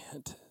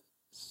can't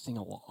sing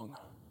along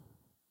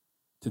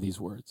to these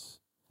words.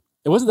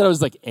 It wasn't that I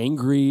was like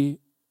angry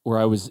where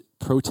I was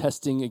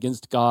protesting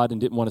against God and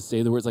didn't want to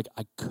say the words. Like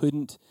I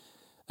couldn't,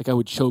 like I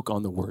would choke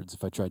on the words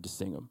if I tried to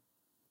sing them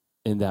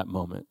in that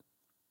moment.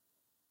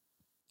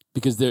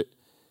 Because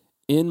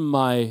in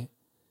my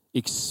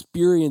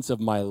experience of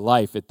my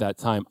life at that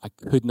time, I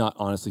could not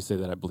honestly say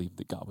that I believed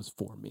that God was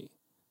for me.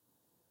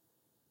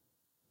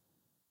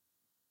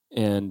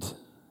 And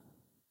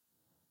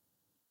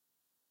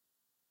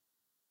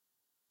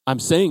I'm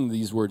saying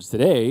these words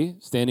today,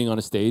 standing on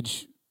a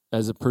stage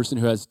as a person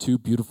who has 2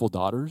 beautiful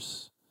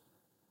daughters,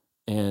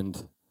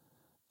 and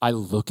I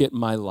look at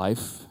my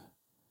life,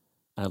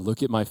 and I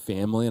look at my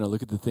family, and I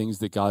look at the things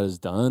that God has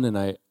done, and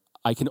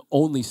I can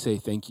only say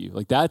thank you.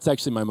 Like that's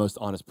actually my most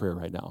honest prayer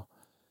right now,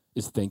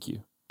 is thank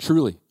you.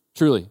 Truly,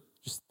 truly,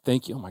 just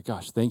thank you. Oh my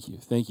gosh, thank you,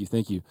 thank you,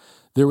 thank you.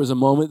 There was a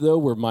moment though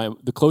where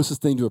the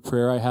closest thing to a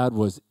prayer I had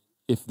was,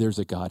 if there's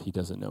a God, he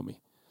doesn't know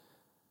me.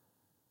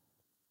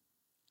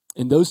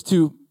 And those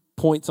 2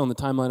 points on the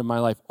timeline of my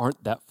life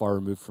aren't that far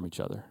removed from each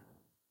other.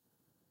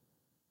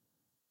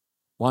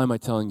 Why am I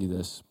telling you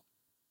this?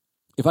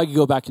 If I could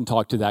go back and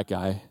talk to that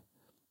guy,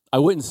 I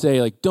wouldn't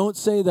say like, don't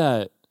say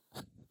that.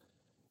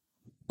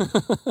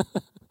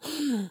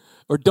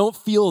 Or don't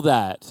feel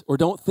that, or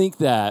don't think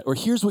that, or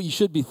here's what you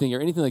should be thinking, or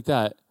anything like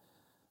that.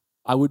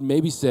 I would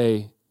maybe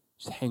say,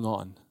 just hang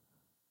on.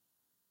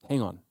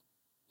 Hang on.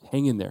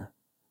 Hang in there.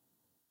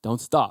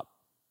 Don't stop.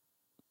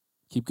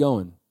 Keep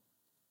going.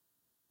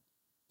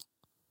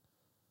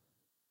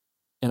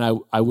 And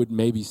I would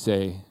maybe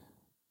say,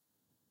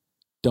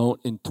 don't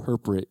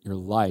interpret your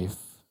life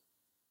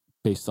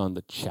based on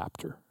the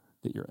chapter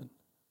that you're in.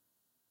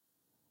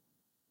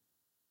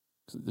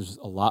 There's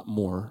a lot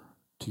more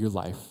to your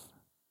life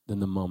than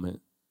the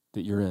moment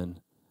that you're in.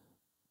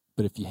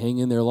 But if you hang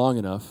in there long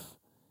enough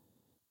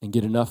and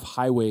get enough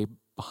highway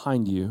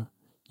behind you,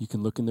 you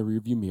can look in the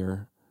rearview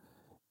mirror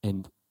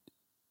and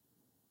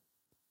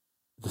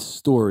the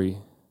story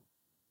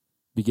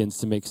begins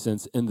to make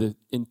sense. And the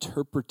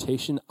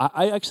interpretation,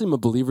 I actually am a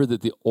believer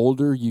that the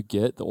older you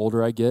get, the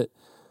older I get,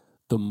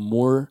 the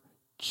more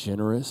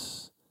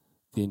generous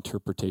the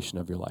interpretation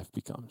of your life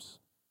becomes.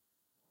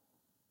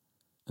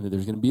 And that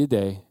there's going to be a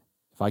day,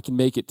 if I can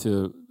make it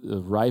to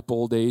the ripe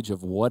old age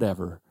of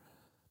whatever,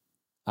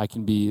 I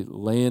can be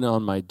laying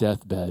on my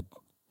deathbed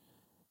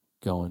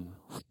going,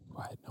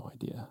 I had no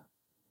idea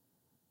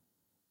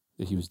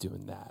that he was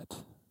doing that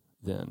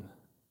then.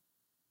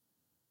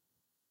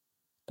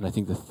 And I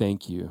think the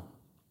thank you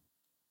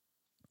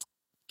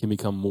can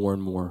become more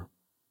and more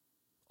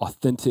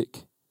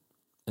authentic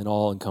and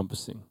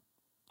all-encompassing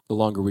the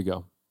longer we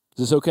go.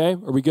 Is this okay?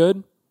 Are we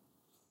good?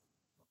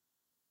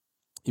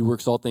 He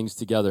works all things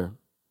together.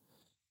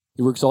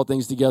 He works all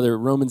things together.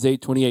 Romans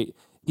 8:28.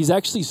 He's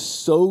actually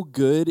so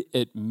good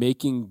at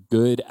making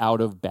good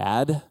out of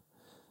bad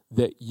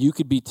that you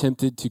could be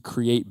tempted to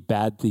create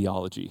bad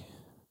theology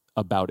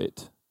about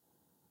it.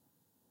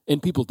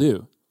 And people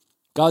do.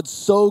 God's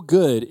so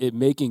good at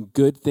making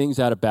good things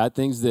out of bad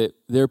things that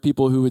there are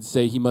people who would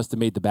say he must have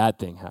made the bad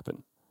thing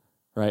happen,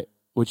 right?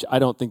 Which I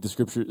don't think that's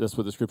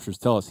what the scriptures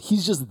tell us.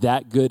 He's just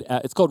that good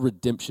at, it's called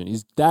redemption.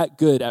 He's that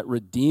good at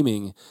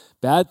redeeming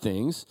bad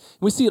things.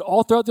 And we see it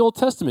all throughout the Old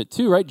Testament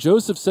too, right?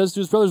 Joseph says to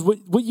his brothers,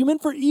 what you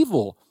meant for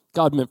evil,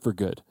 God meant for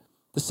good.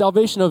 The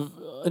salvation of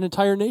an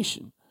entire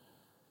nation.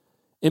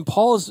 And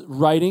Paul is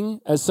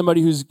writing as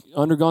somebody who's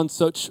undergone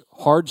such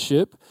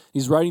hardship.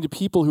 He's writing to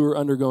people who are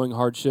undergoing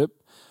hardship.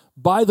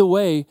 By the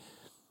way,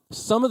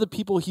 some of the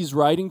people he's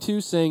writing to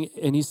he's saying,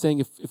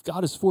 if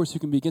God is for us, who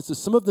can be against us?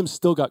 Some of them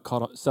still got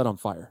set on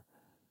fire,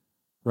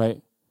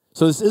 right?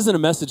 So this isn't a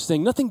message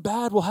saying nothing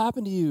bad will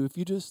happen to you if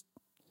you just,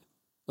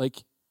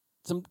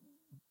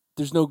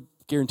 there's no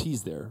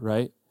guarantees there,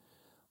 right?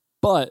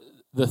 But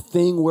the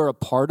thing we're a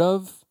part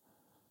of,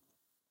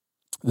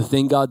 the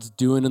thing God's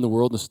doing in the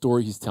world, the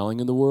story he's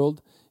telling in the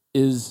world,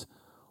 is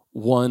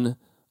one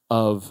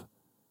of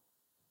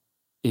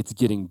it's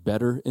getting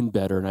better and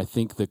better. And I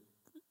think that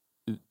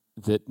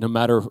no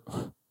matter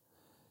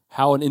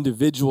how an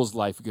individual's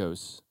life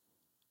goes,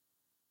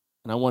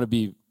 and I want to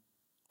be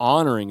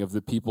honoring of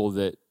the people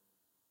that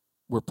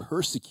were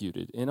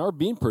persecuted and are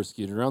being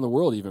persecuted around the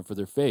world even for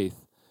their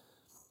faith,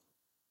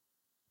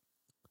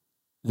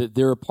 that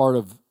they're a part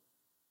of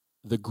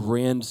the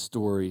grand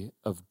story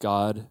of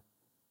God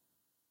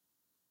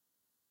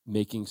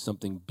making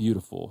something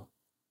beautiful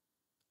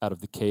out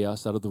of the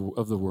chaos, out of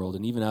the world,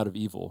 and even out of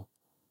evil.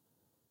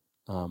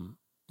 And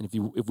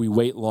if we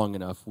wait long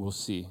enough, we'll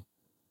see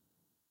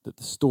that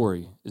the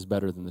story is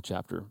better than the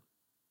chapter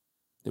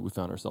that we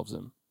found ourselves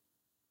in.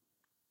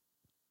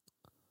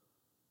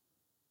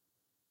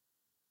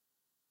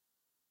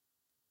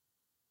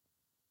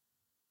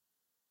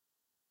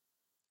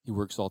 He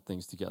works all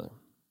things together. I'm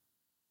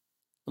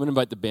going to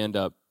invite the band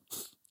up.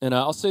 And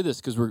I'll say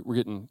this because we're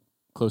getting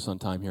close on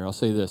time here. I'll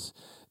say this.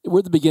 We're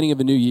at the beginning of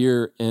a new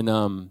year, and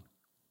I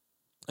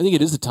think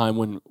it is a time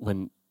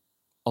when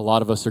a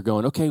lot of us are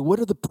going, okay, what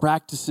are the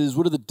practices?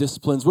 What are the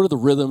disciplines? What are the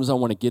rhythms I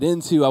want to get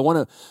into? I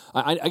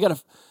got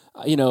to,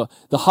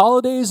 the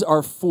holidays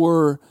are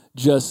for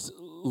just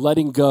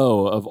letting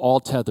go of all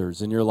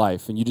tethers in your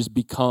life, and you just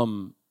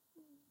become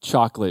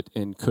chocolate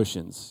and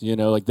cushions.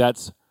 Like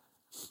that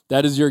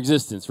is your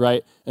existence,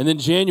 right? And then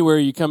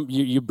January,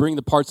 you bring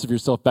the parts of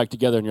yourself back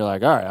together, and you're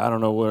like, all right, I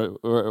don't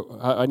know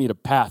I need a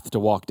path to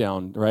walk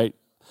down, right?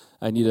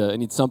 I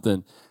need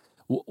something.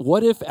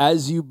 What if,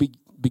 as you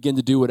begin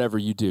to do whatever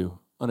you do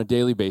on a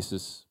daily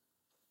basis,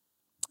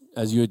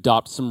 as you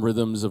adopt some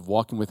rhythms of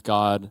walking with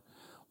God,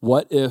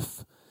 what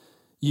if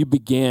you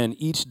began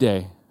each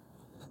day?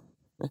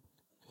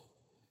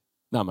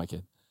 Not my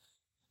kid.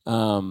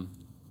 For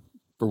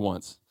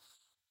once.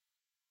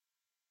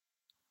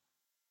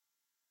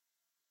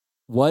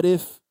 What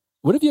if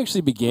you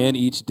actually began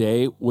each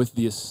day with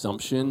the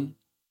assumption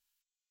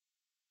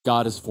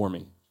God is for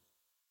me?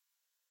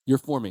 You're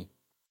for me.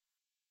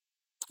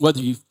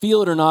 Whether you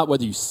feel it or not,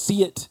 whether you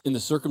see it in the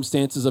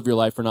circumstances of your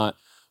life or not,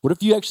 what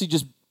if you actually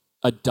just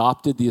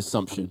adopted the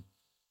assumption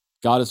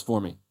God is for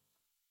me?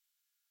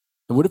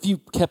 And what if you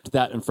kept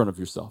that in front of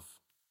yourself?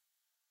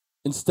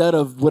 Instead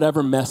of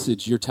whatever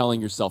message you're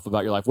telling yourself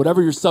about your life,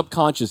 whatever your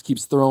subconscious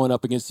keeps throwing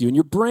up against you. And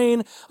your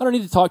brain, I don't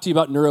need to talk to you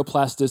about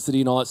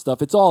neuroplasticity and all that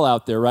stuff. It's all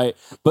out there, right?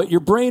 But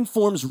your brain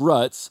forms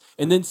ruts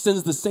and then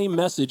sends the same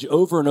message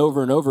over and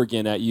over and over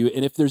again at you.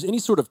 And if there's any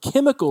sort of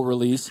chemical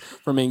release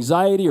from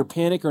anxiety or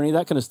panic or any of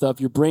that kind of stuff,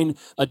 your brain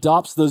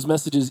adopts those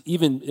messages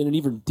even in an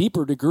even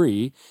deeper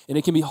degree. And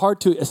it can be hard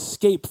to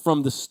escape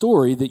from the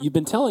story that you've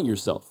been telling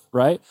yourself,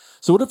 right?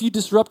 So what if you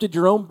disrupted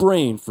your own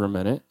brain for a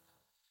minute?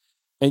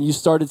 And you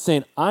started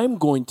saying, I'm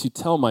going to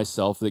tell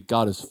myself that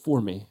God is for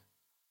me.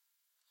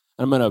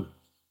 And I'm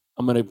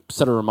gonna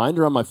set a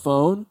reminder on my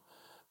phone,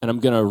 and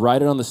I'm gonna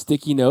write it on the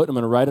sticky note. I'm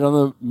gonna write it on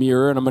the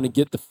mirror, and I'm gonna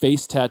get the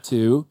face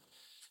tattoo,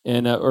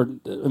 and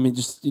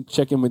just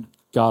check in with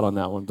God on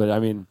that one. But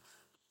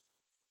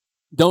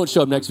don't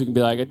show up next week and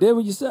be like, I did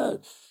what you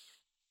said.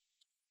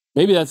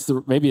 Maybe it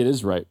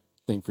is the right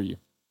thing for you.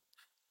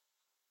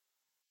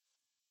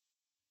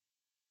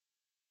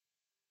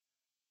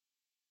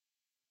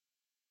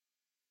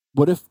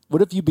 What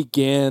if you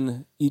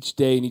began each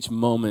day and each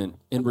moment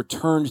and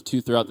returned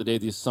to throughout the day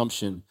the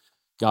assumption,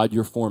 God,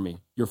 you're for me,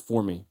 you're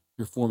for me,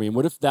 you're for me. And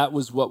what if that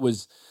was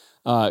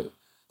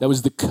that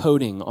was the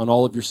coding on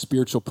all of your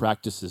spiritual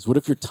practices? What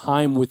if your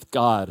time with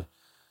God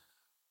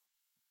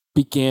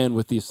began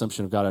with the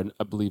assumption of God,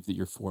 I believe that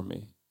you're for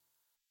me?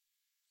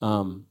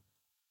 Um,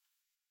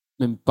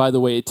 and by the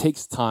way, it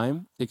takes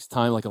time. It takes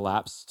time, like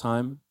elapsed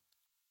time,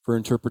 for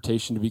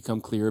interpretation to become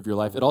clear of your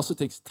life. It also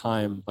takes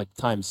time, like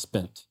time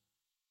spent.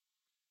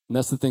 And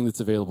that's the thing that's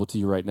available to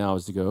you right now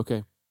is to go,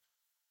 okay,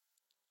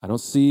 I don't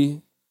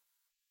see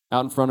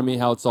out in front of me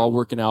how it's all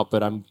working out,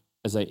 but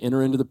as I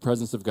enter into the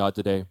presence of God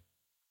today,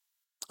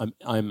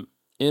 I'm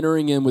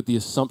entering in with the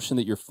assumption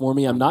that you're for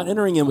me. I'm not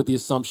entering in with the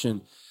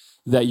assumption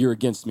that you're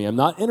against me. I'm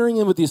not entering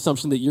in with the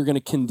assumption that you're going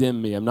to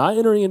condemn me. I'm not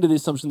entering into the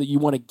assumption that you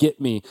want to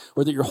get me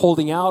or that you're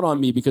holding out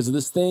on me because of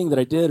this thing that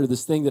I did or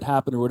this thing that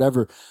happened or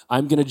whatever.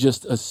 I'm going to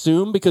just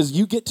assume, because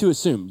you get to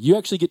assume. You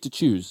actually get to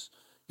choose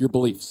your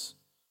beliefs,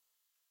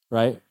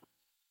 right?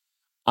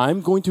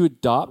 I'm going to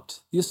adopt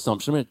the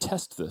assumption. I'm going to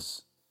test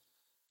this,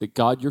 that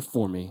God, you're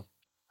for me.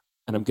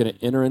 And I'm going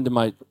to enter into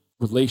my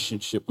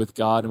relationship with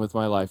God and with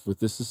my life with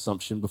this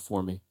assumption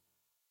before me.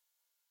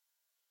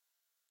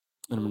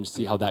 And I'm going to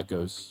see how that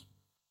goes.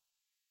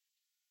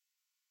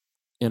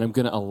 And I'm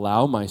going to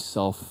allow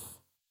myself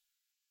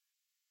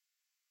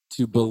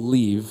to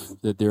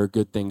believe that there are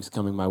good things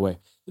coming my way.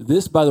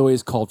 This, by the way,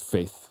 is called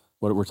faith,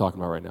 what we're talking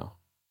about right now.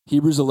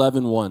 Hebrews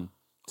 11:1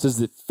 says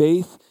that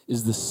faith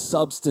is the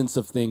substance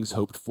of things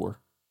hoped for.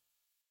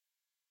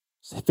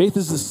 Faith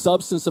is the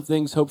substance of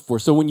things hoped for.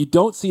 So when you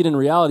don't see it in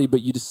reality,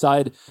 but you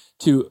decide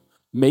to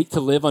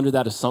live under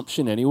that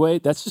assumption anyway,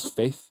 that's just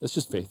faith. That's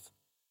just faith.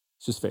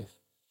 It's just faith.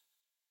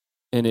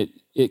 And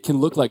it can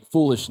look like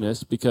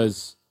foolishness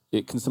because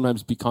it can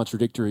sometimes be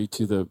contradictory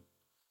to the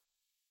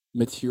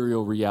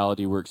material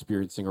reality we're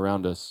experiencing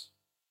around us.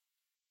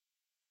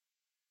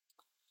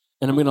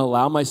 And I'm going to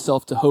allow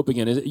myself to hope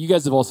again. You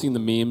guys have all seen the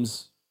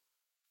memes.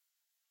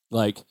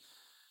 Like,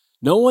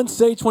 no one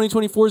say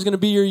 2024 is going to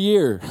be your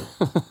year.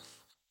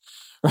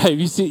 Right?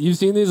 You've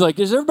seen these? Like,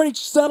 does everybody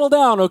settle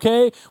down,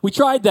 okay? We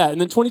tried that, and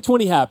then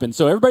 2020 happened.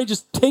 So everybody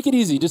just take it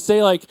easy. Just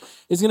say, like,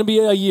 it's going to be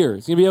a year.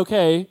 It's going to be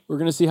okay. We're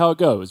going to see how it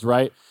goes,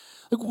 right?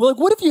 Like,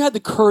 what if you had the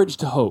courage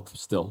to hope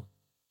still?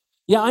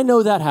 Yeah, I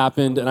know that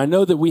happened, and I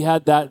know that we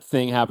had that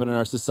thing happen in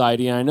our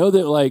society, and I know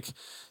that, like,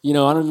 I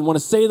don't even want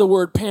to say the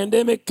word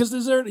pandemic because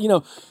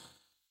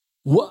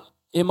what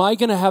am I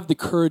going to have the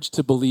courage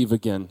to believe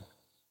again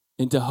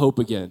and to hope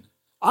again?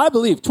 I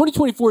believe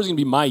 2024 is going to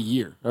be my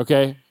year,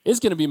 okay? It's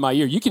going to be my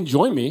year. You can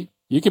join me.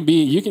 It can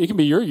be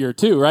your year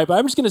too, right? But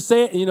I'm just going to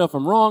say it, and, if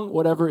I'm wrong,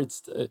 whatever,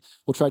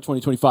 we'll try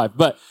 2025.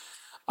 But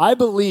I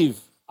believe,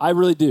 I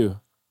really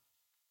do.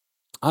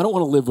 I don't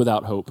want to live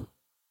without hope.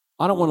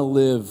 I don't want to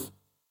live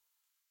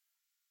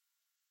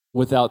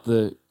without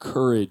the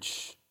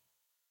courage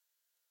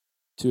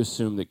to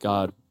assume that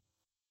God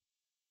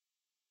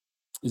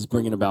is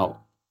bringing about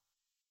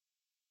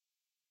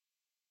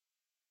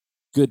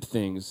good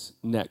things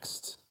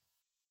next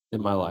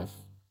in my life.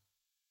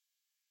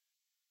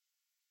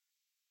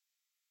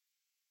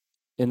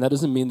 And that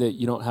doesn't mean that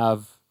you don't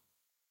have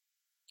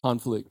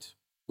conflict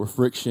or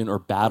friction or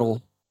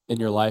battle in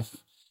your life.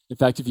 In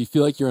fact, if you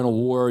feel like you're in a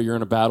war or you're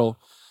in a battle,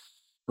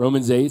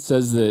 Romans 8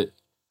 says that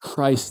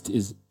Christ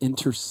is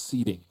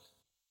interceding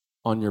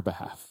on your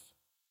behalf.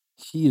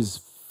 He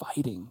is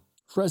fighting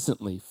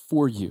presently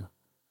for you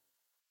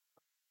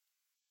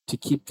to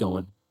keep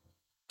going,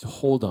 to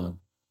hold on,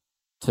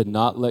 to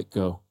not let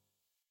go,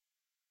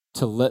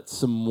 to let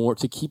some more,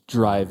 to keep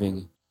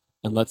driving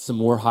and let some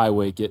more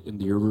highway get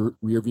into your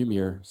rear view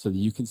mirror so that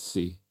you can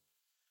see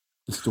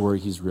the story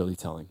he's really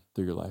telling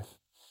through your life.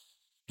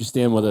 Just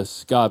stand with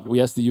us. God,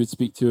 we ask that you would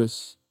speak to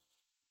us.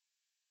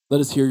 Let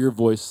us hear your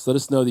voice. Let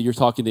us know that you're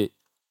talking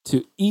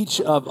to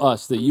each of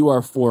us, that you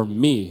are for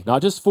me,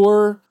 not just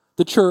for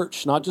the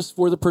church, not just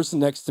for the person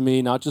next to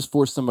me, not just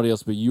for somebody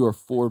else, but you are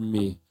for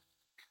me.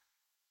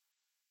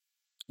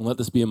 And let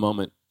this be a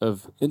moment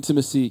of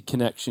intimacy,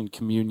 connection,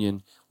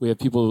 communion. We have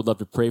people who would love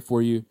to pray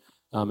for you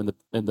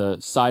in the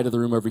side of the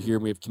room over here.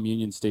 And we have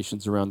communion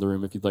stations around the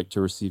room if you'd like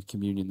to receive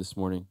communion this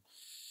morning.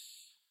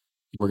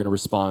 We're going to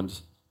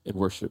respond in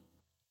worship.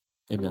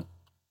 Amen.